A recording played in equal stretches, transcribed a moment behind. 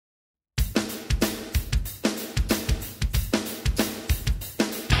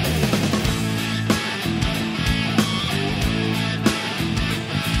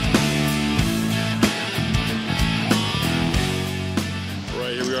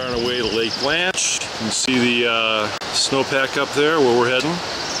on our way to Lake Blanche. You can see the snowpack up there where we're heading.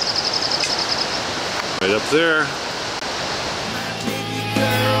 Right up there.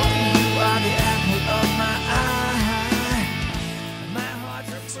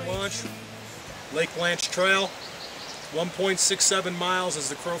 Some lunch. Lake Blanche Trail. 1.67 miles as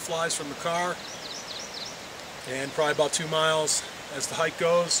the crow flies from the car. And probably about 2 miles as the hike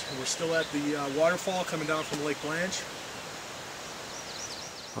goes. And we're still at the waterfall coming down from Lake Blanche.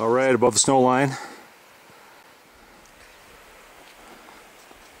 All right, above the snow line.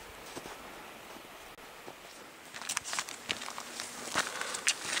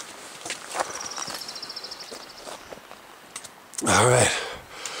 All right,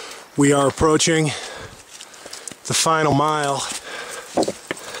 we are approaching the final mile.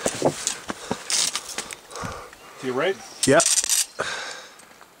 To your right? Yep.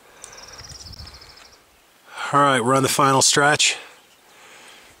 All right, we're on the final stretch.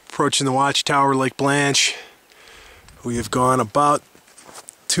 Approaching the watchtower, Lake Blanche. We have gone about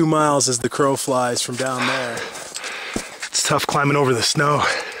 2 miles as the crow flies from down there. It's tough climbing over the snow.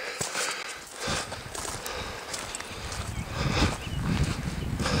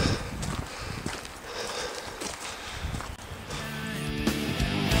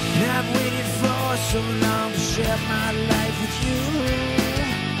 I've waited for so long to share my life with you.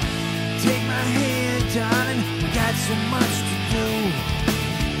 Take my hand, darling, we got so much to do.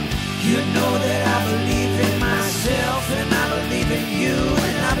 You know that I believe in myself, and I believe in you,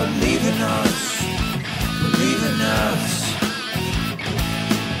 and I believe in us. Believe in us.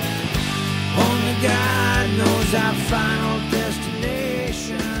 Only God knows our final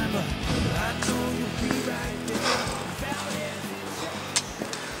destination, but I know you'll be right there.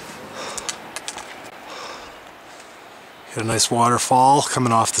 Got a nice waterfall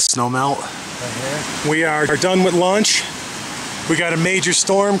coming off the snowmelt. Right here. We are done with lunch. We got a major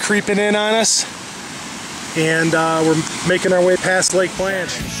storm creeping in on us, and we're making our way past Lake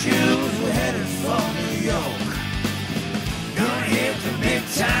Blanche.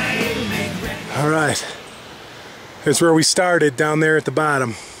 All right, here's where we started, down there at the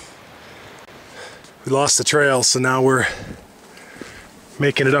bottom. We lost the trail, so now we're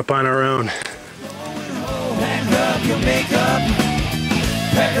making it up on our own. Pack up your makeup,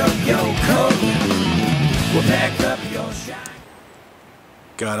 pack up your coat, we'll pack up your shine.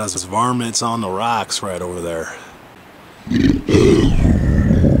 Got us varmints on the rocks right over there.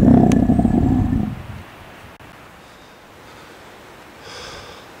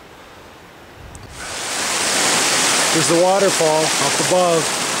 There's the waterfall up above.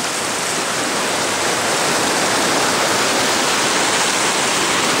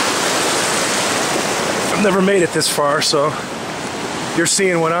 I've never made it this far, so you're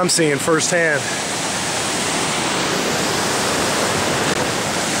seeing what I'm seeing firsthand.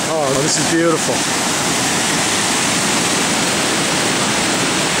 Oh, this is beautiful.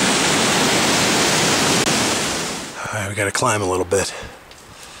 All right, we gotta climb a little bit.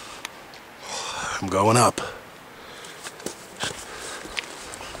 I'm going up.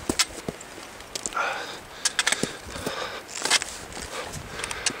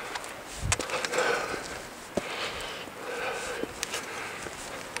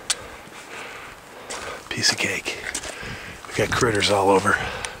 Piece of cake. We got critters all over.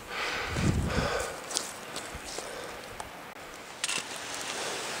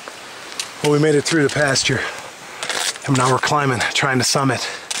 Well, we made it through the pasture, and now we're climbing, trying to summit.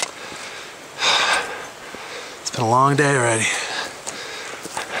 It's been a long day already.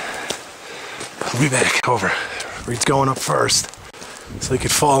 I'll be back. Over. Reed's going up first, so he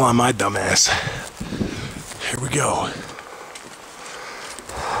could fall on my dumb ass. Here we go.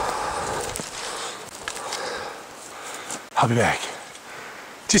 I'll be back.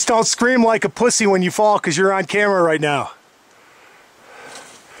 Just don't scream like a pussy when you fall, because you're on camera right now.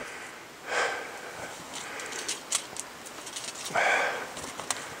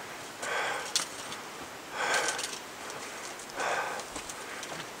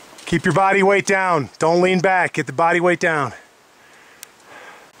 Keep your body weight down. Don't lean back. Get the body weight down.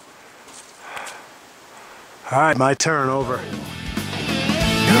 All right, my turn. Over.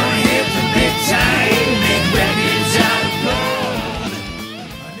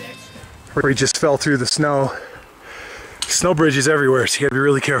 We just fell through the snow. Snow bridges everywhere, so you gotta be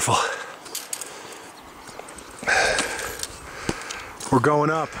really careful. We're going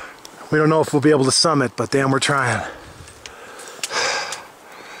up. We don't know if we'll be able to summit, but damn, we're trying.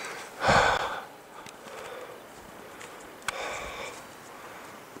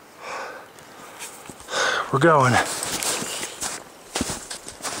 We're going.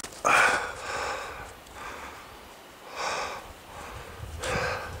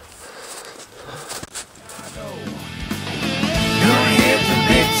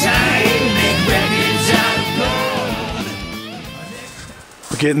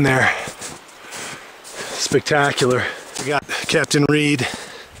 getting there. Spectacular. We got Captain Reed,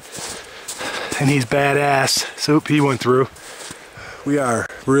 and he's badass. So he went through. We are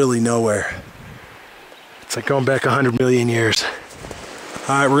really nowhere. It's like going back 100 million years.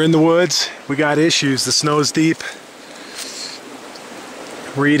 All right, we're in the woods. We got issues. The snow's deep.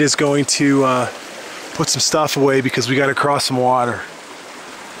 Reed is going to put some stuff away because we got to cross some water.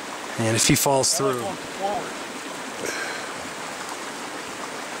 And if he falls through.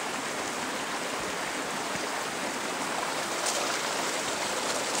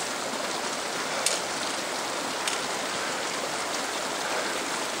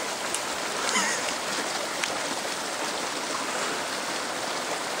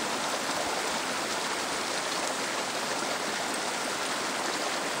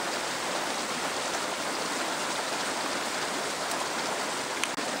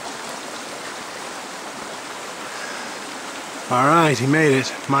 All right, he made it.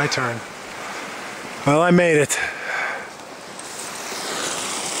 My turn. Well, I made it.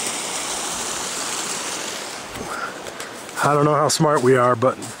 I don't know how smart we are,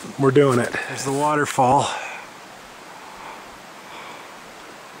 but we're doing it. There's the waterfall.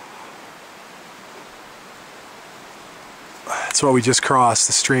 That's what we just crossed,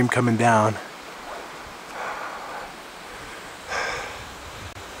 the stream coming down.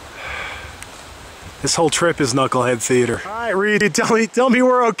 This whole trip is knucklehead theater. All right, Reed, tell me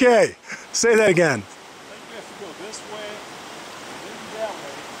we're okay. Say that again. I think we have to go this way,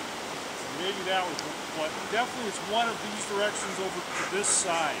 maybe that way, but definitely it's one of these directions over to this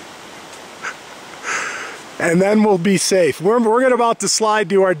side. And then we'll be safe. We're about to slide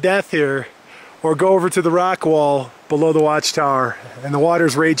to our death here, or go over to the rock wall below the watchtower, and the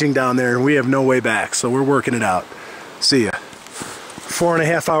water's raging down there, and we have no way back, so we're working it out. See ya.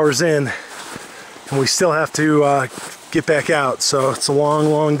 4.5 hours in. And we still have to get back out, so it's a long,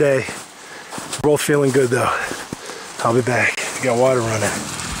 long day. We're both feeling good though. I'll be back. We got water running.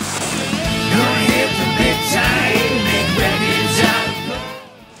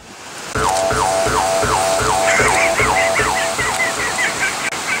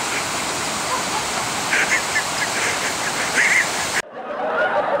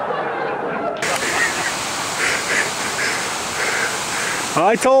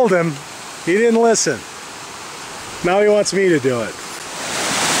 I told him. He didn't listen. Now he wants me to do it.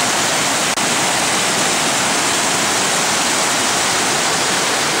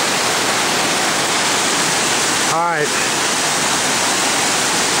 All right.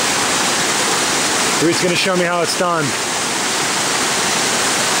 Reed's gonna show me how it's done.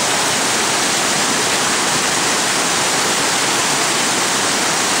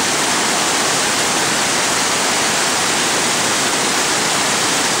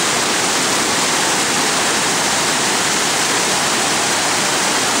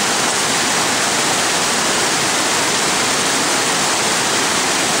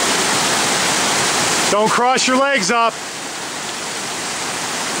 Don't cross your legs up.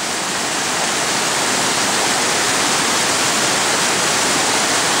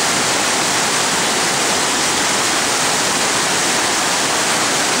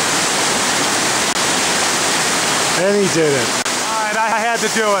 And he did it. All right, I had to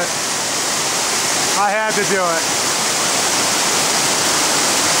do it. I had to do it.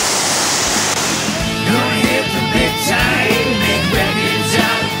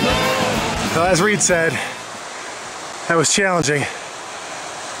 Well, as Reed said, that was challenging.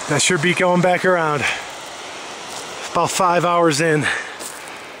 That sure beat going back around. About 5 hours in,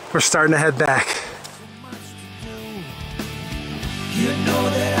 we're starting to head back. You know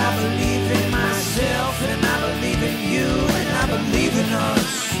that I believe in myself, and I believe in you, and I believe in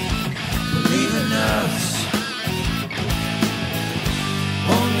us. Believe in us.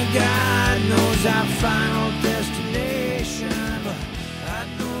 Only God knows our final